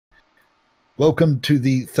Welcome to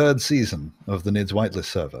the third season of the Nidd's Whitelist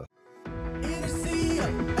server.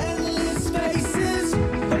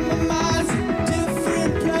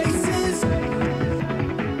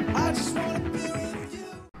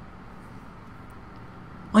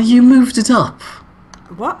 Oh, you moved it up.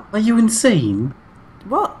 What? Are you insane?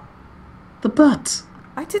 What? The butt.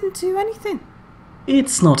 I didn't do anything.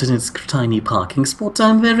 It's not in its tiny parking spot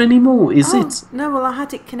down there anymore, is it? No, well I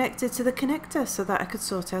had it connected to the connector so that I could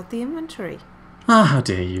sort out the inventory. Ah, how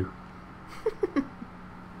dare you.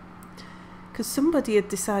 Because somebody had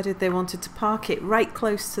decided they wanted to park it right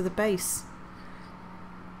close to the base,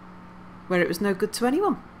 where it was no good to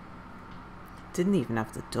anyone. Didn't even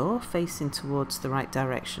have the door facing towards the right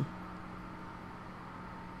direction.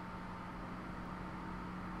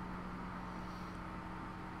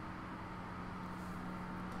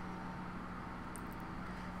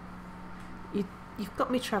 You've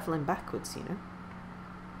got me travelling backwards, you know.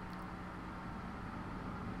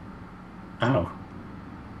 Oh.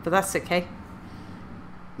 But that's okay.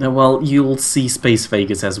 Well, you'll see Space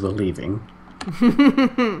Vegas as we're leaving.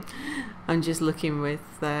 I'm just looking with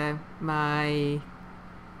my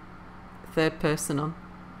third person on.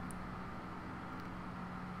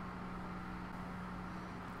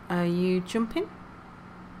 Are you jumping?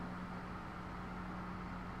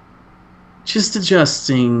 Just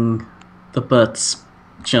adjusting the butt's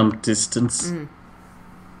jump distance.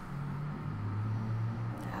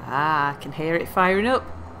 Ah, I can hear it firing up.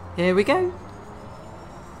 Here we go.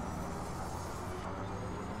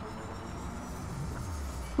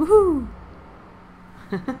 Woohoo!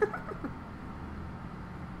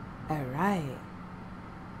 Alright.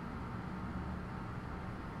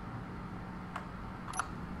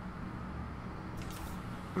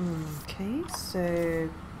 Okay, so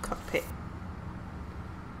cockpit.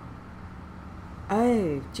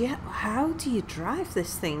 Oh, how do you drive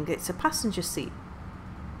this thing? It's a passenger seat.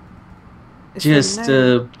 Just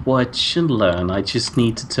watch and learn. I just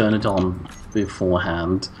need to turn it on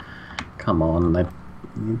beforehand. Come on.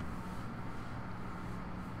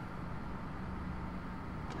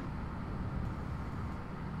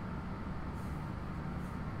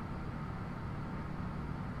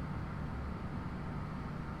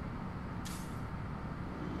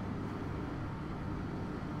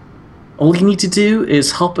 All you need to do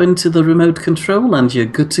is hop into the remote control and you're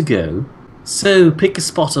good to go. So pick a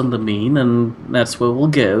spot on the Meen and that's where we'll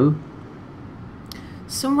go.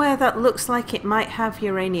 Somewhere that looks like it might have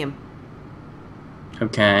uranium.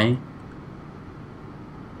 Okay.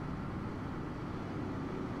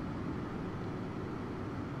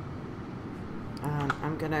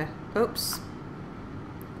 I'm gonna... Oops.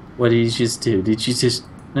 What did you just do? Did you just...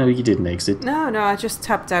 No, you didn't exit. No, I just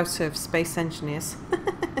tabbed out of Space Engineers.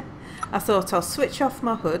 I thought I'll switch off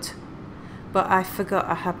my hood, but I forgot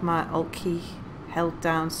I had my Alt key held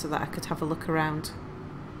down so that I could have a look around.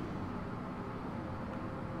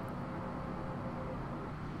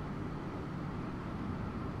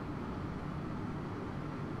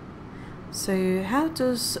 So how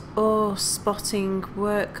does ore spotting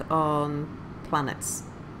work on planets?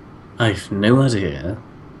 I've no idea.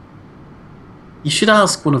 You should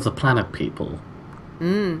ask one of the planet people.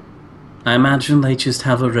 I imagine they just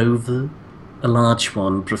have a rover, a large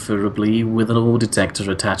one preferably, with an ore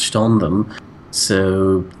detector attached on them.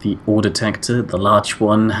 So the ore detector, the large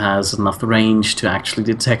one, has enough range to actually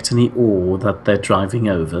detect any ore that they're driving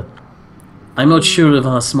over. I'm not sure if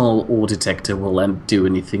our small ore detector will do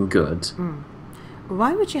anything good.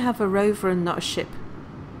 Why would you have a rover and not a ship?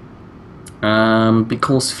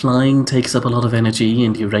 Because flying takes up a lot of energy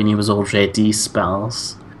and uranium is already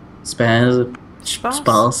sparse.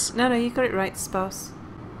 Sparse? No, you got it right, sparse.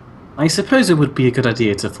 I suppose it would be a good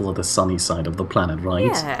idea to follow the sunny side of the planet, right?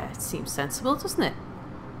 Yeah, it seems sensible, doesn't it?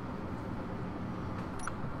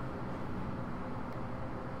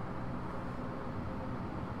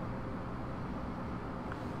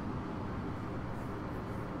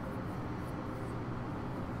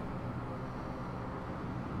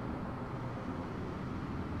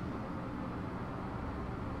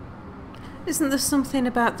 Isn't there something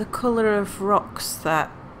about the colour of rocks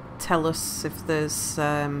that tell us if there's...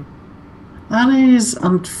 That is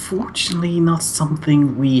unfortunately not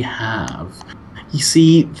something we have. You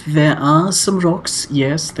see, there are some rocks,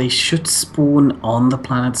 yes, they should spawn on the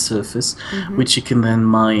planet's surface, which you can then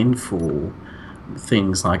mine for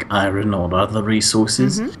things like iron or other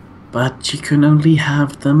resources, but you can only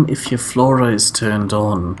have them if your flora is turned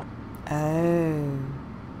on. Oh.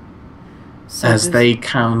 So as they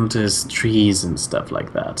count as trees and stuff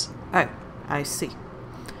like that. Oh, I see.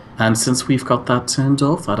 And since we've got that turned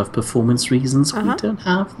off out of performance reasons, we don't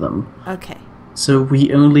have them. Okay. So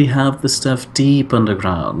we only have the stuff deep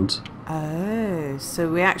underground. Oh,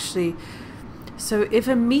 so we actually... So if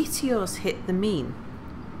a meteor's hit the Meen,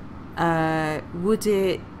 would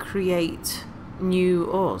it create new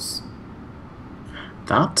ores?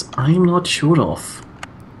 That I'm not sure of.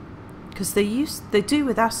 Because they do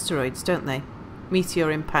with asteroids, don't they?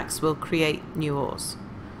 Meteor impacts will create new ores.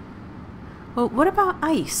 Well, what about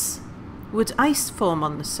ice? Would ice form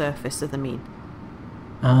on the surface of the Meen?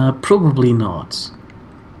 Probably not.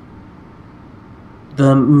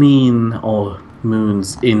 The Meen, or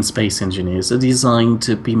moons in Space Engineers, are designed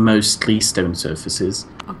to be mostly stone surfaces.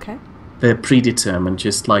 Okay. They're predetermined,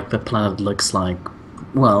 just like the planet looks like,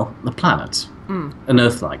 well, a planet. An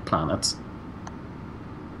Earth-like planet.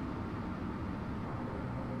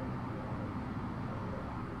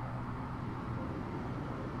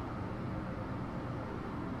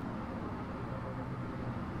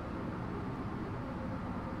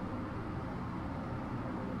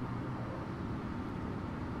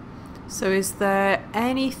 So is there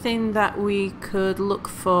anything that we could look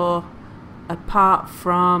for apart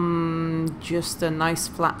from just a nice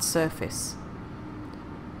flat surface?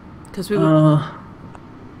 Because we were...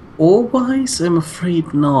 Ore-wise, I'm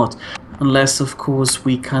afraid not. Unless, of course,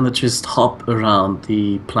 we kind of just hop around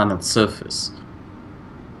the planet's surface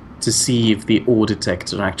to see if the ore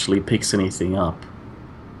detector actually picks anything up.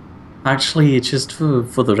 Actually, just for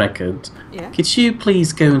the record, Yeah. could you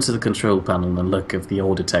please go into the control panel and look if the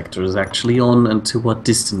ore detector is actually on and to what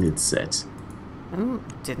distance it's set? Oh,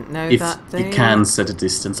 didn't know If that. you can set a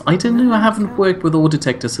distance. I don't know, I haven't worked with ore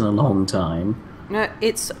detectors in a long time. No,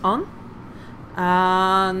 it's on.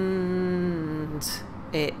 And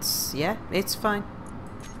it's, yeah, it's fine.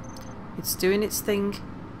 It's doing its thing.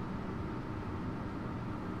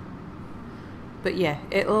 But yeah,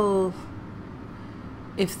 it'll...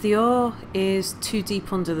 If the ore is too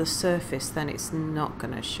deep under the surface, then it's not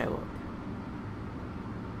going to show up.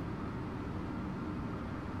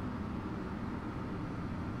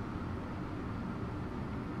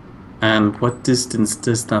 And what distance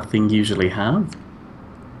does that thing usually have?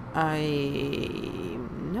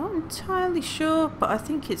 I'm not entirely sure, but I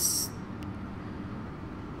think it's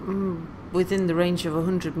within the range of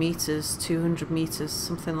 100 meters, 200 meters,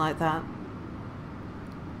 something like that.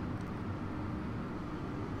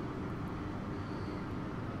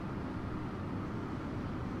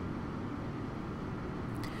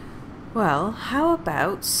 Well, how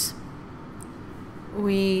about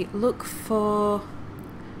we look for...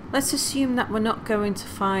 Let's assume that we're not going to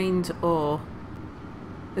find ore.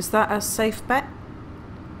 Is that a safe bet?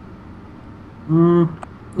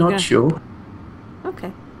 Not sure.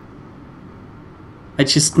 Okay. I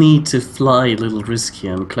just need to fly a little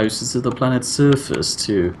riskier and closer to the planet's surface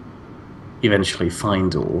to eventually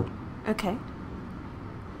find ore. Okay.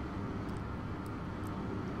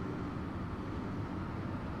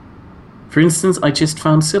 For instance, I just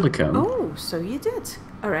found silicon. Oh, so you did.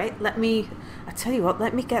 Alright, I tell you what,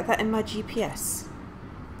 let me get that in my GPS.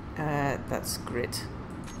 That's grid.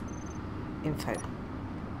 Info.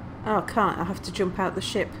 Oh, I can't, I have to jump out the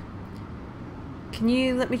ship. Can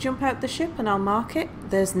you let me jump out the ship and I'll mark it?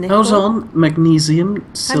 There's nickel. Hold on, magnesium,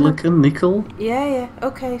 silicon, nickel. Yeah,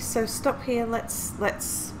 okay, so stop here, let's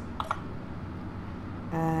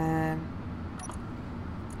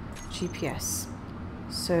GPS.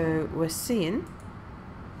 So we're seeing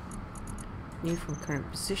new from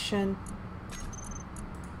current position.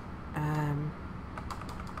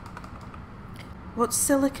 What's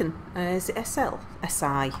silicon? Is it SL?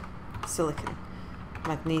 SI. Silicon.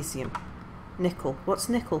 Magnesium. Nickel. What's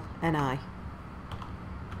nickel? Ni.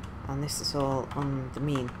 And this is all on the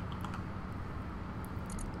Meen.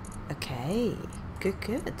 Okay.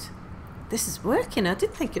 Good. This is working. I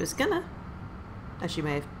didn't think it was gonna. As you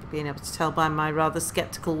may have been able to tell by my rather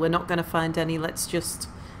sceptical, we're not going to find any, let's just...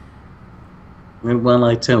 Well,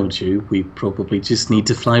 I told you, we probably just need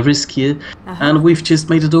to fly riskier, and we've just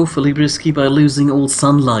made it awfully risky by losing all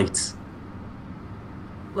sunlight.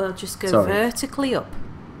 Well, just go vertically up.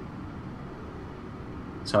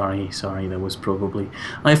 Sorry, there was probably...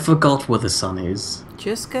 I forgot where the sun is.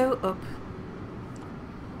 Just go up.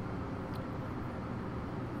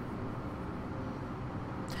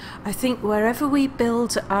 I think wherever we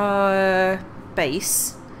build our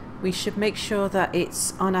base, we should make sure that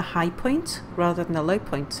it's on a high point rather than a low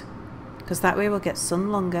point, because that way we'll get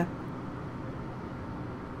sun longer.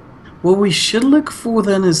 What we should look for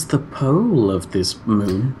then is the pole of this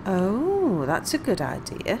moon. Oh, that's a good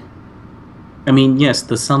idea. I mean, yes,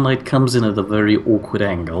 the sunlight comes in at a very awkward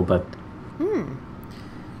angle, but...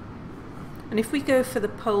 And if we go for the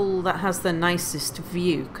pole that has the nicest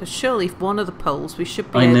view, because surely if one of the poles we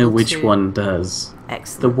should be I able know to... which one does.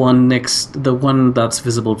 Excellent. The one that's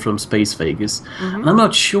visible from Space Vegas. Mm-hmm. And I'm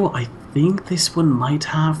not sure, I think this one might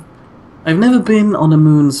have... I've never been on a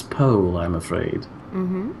moon's pole, I'm afraid.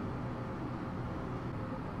 Mm-hmm.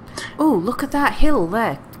 Oh, look at that hill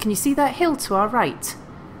there. Can you see that hill to our right?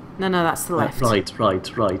 No, that's the left.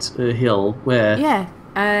 Right. A hill, where? Yeah.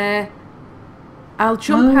 I'll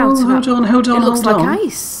jump out. Hold on. It looks like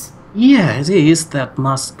ice. Yeah, it is. That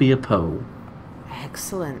must be a pole.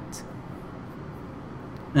 Excellent.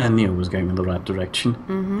 I knew I was going in the right direction.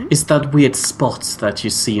 Mm-hmm. It's that weird spot that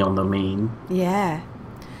you see on the Meen. Yeah.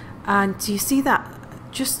 And do you see that?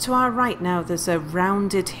 Just to our right now, there's a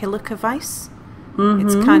rounded hillock of ice. Mm-hmm.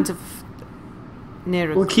 It's kind of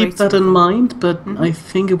near a We'll keep crater. that in mind, but I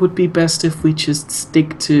think it would be best if we just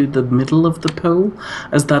stick to the middle of the pole,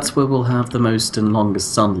 as that's where we'll have the most and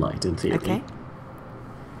longest sunlight, in theory. Okay.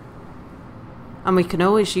 And we can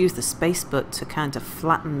always use the space butt to kind of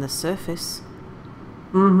flatten the surface.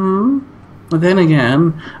 Mm-hmm. Then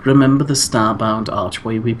again, remember the starbound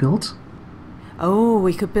archway we built? Oh,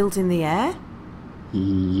 we could build in the air?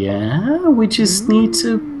 Yeah, we just need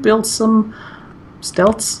to build some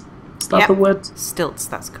stilts. Is that the word? Stilts,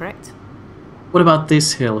 that's correct. What about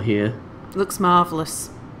this hill here? Looks marvellous.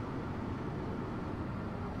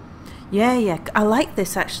 Yeah, I like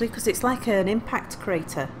this actually because it's like an impact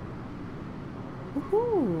crater.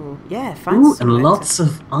 Ooh, yeah, fancy. Ooh, and lots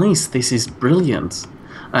of ice. This is brilliant.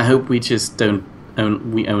 I hope we just don't.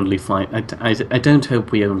 We only find. I don't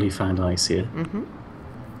hope we only find ice here. Mm-hmm.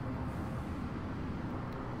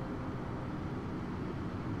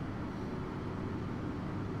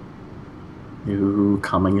 Ooh,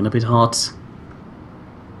 coming in a bit hot.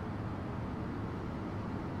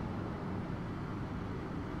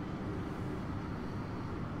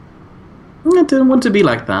 I don't want to be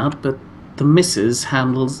like that, but the missus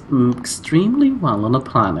handles extremely well on a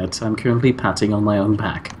planet I'm currently patting on my own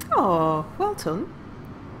back. Oh, well done.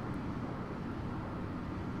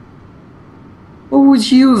 What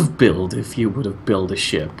would you have built if you would have built a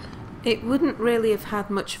ship? It wouldn't really have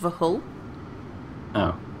had much of a hull.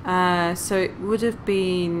 Oh. So it would have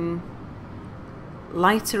been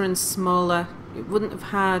lighter and smaller. It wouldn't have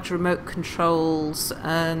had remote controls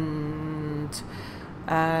and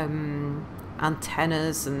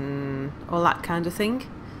antennas and all that kind of thing.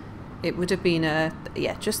 It would have been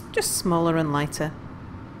just smaller and lighter,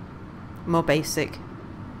 more basic.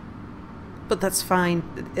 But that's fine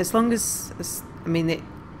as long as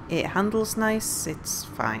it handles nice. It's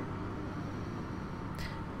fine.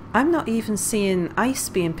 I'm not even seeing ice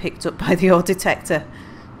being picked up by the ore detector.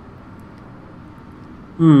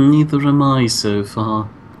 Neither am I so far.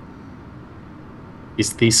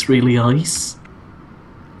 Is this really ice?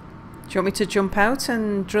 Do you want me to jump out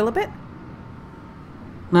and drill a bit?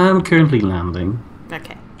 No, I'm currently landing.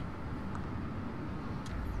 Okay.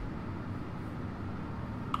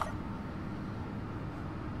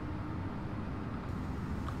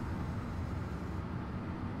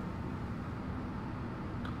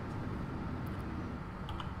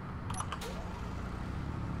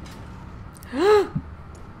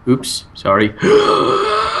 Oops, sorry.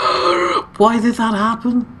 Why did that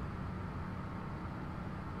happen?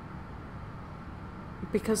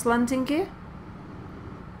 Because landing gear?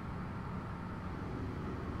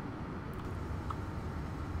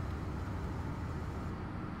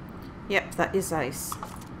 Yep, that is ice.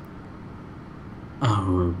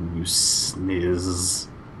 Oh, you sniz.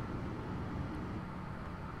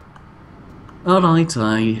 Alright,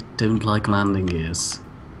 I don't like landing gears.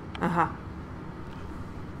 Uh-huh.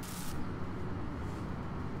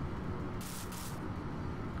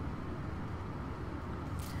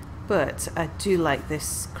 But I do like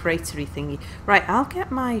this cratery thingy. Right, I'll get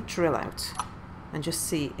my drill out and just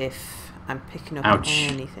see if I'm picking up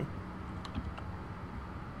anything.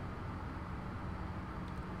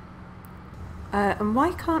 And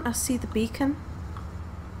why can't I see the beacon?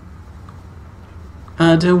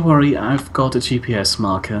 Don't worry, I've got a GPS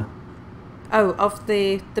marker. Oh, of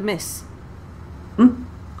the mist.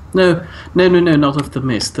 No, not of the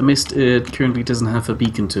mist. The mist currently doesn't have a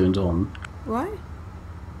beacon turned on. Why?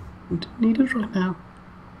 I don't need it right now.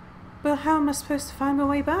 Well, how am I supposed to find my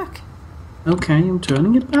way back? Okay, I'm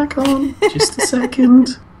turning it back on. Just a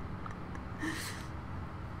second.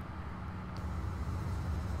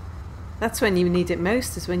 That's when you need it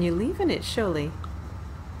most, is when you're leaving it, surely.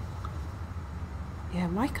 Yeah,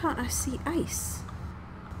 why can't I see ice?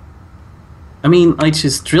 I mean, I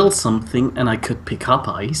just drilled something and I could pick up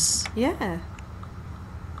ice. Yeah.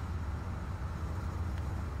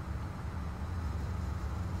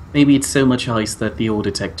 Maybe it's so much ice that the ore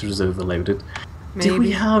detector is overloaded. Maybe. Do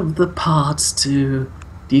we have the parts to...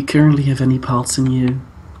 Do you currently have any parts in you?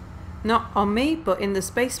 Not on me, but in the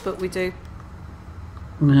space boat we do.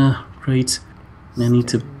 Yeah, great. I need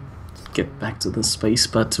to get back to the space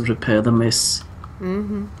but to repair the mess.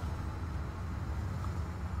 Mm-hmm.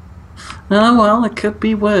 Oh well, it could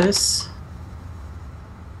be worse.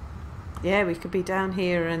 Yeah, we could be down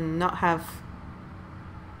here and not have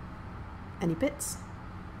any bits.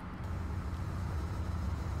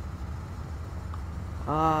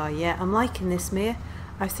 Oh yeah, I'm liking this, Mia.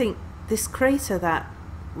 I think this crater that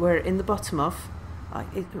we're in the bottom of,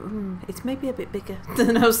 it's maybe a bit bigger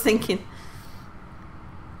than I was thinking.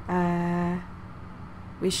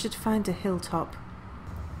 We should find a hilltop.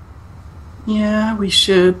 Yeah, we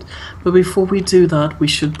should. But before we do that, we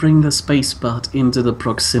should bring the space butt into the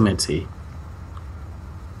proximity.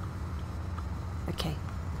 Okay.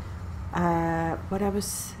 What I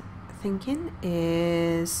was thinking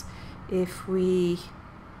is if we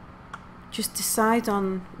just decide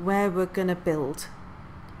on where we're going to build,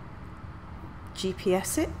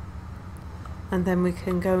 GPS it, and then we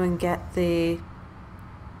can go and get the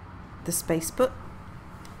space butt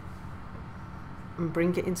and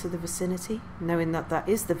bring it into the vicinity, knowing that that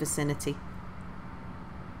is the vicinity.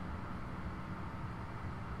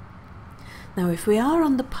 Now, if we are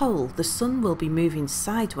on the pole, the sun will be moving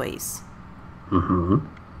sideways. Mm-hmm.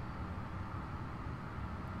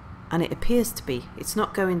 And it appears to be. It's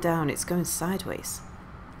not going down, it's going sideways.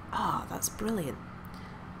 Ah, that's brilliant.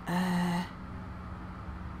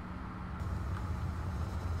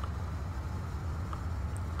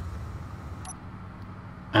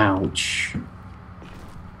 Ouch.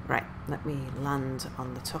 Right, let me land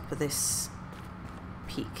on the top of this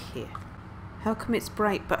peak here. How come it's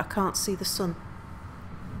bright but I can't see the sun?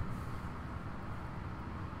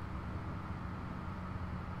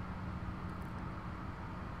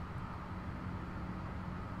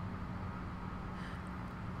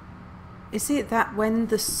 Is it that when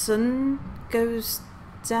the sun goes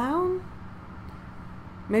down?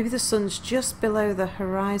 Maybe the sun's just below the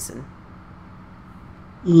horizon.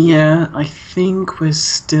 Yeah, I think we're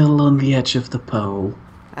still on the edge of the pole.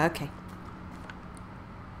 Okay.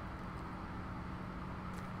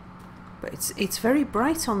 But it's very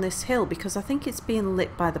bright on this hill because I think it's being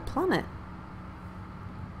lit by the planet.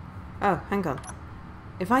 Oh, hang on.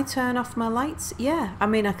 If I turn off my lights, yeah, I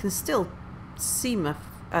mean I can still see my...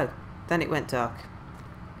 Oh, then it went dark.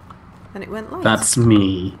 Then it went light. That's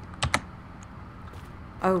me.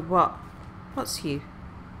 Oh, what? What's you?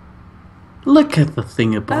 Look at the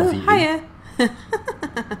thing above you. Oh, hiya!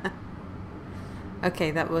 Okay,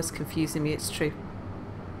 that was confusing me, it's true.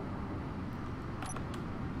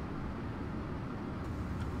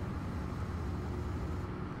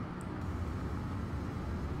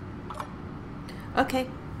 Okay,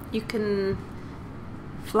 you can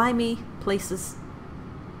fly me places.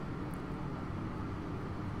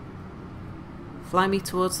 Fly me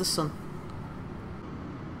towards the sun.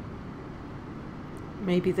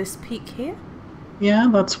 Maybe this peak here? Yeah,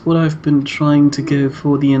 that's what I've been trying to go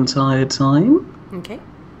for the entire time. Okay.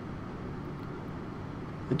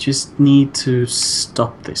 I just need to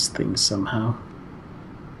stop this thing somehow.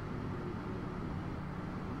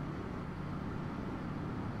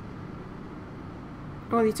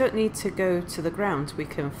 Well, you don't need to go to the ground, we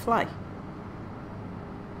can fly.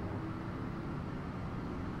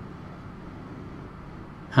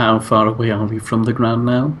 How far away are we from the ground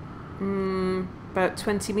now? About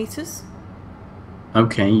 20 meters?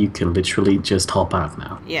 Okay, you can literally just hop out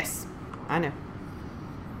now. Yes, I know.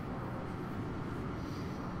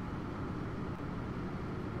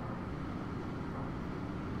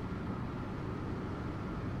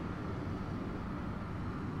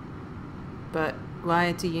 But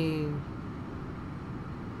why do you...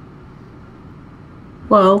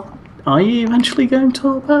 Well, are you eventually going to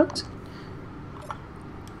hop out?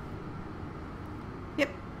 Yep.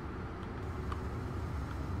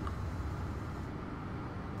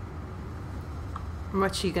 And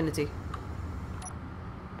what are you going to do?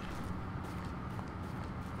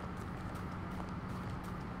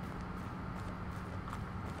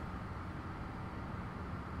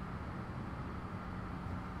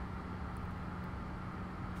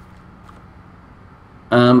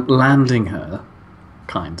 Landing her.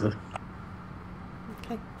 Kinda.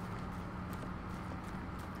 Okay.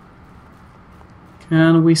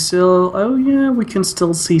 Can we still... Oh yeah, we can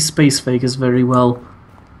still see Space Vegas very well.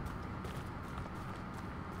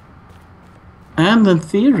 And in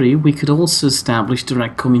theory, we could also establish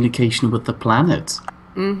direct communication with the planet.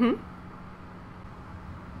 Mm-hmm.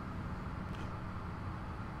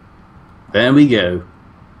 There we go.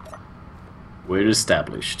 We're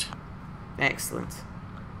established. Excellent.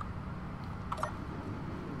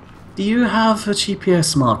 Do you have a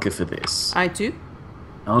GPS marker for this? I do.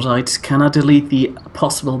 Alright, can I delete the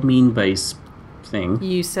possible Meenbase thing?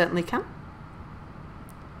 You certainly can.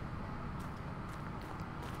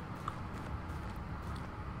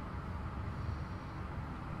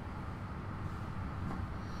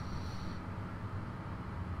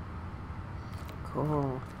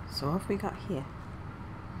 Cool. So what have we got here?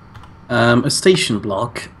 A station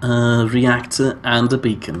block, a reactor, and a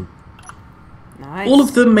beacon. Nice. All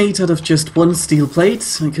of them made out of just one steel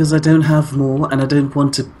plate, because I don't have more, and I don't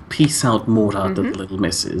want to piece out more out of the little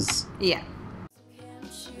misses. Yeah.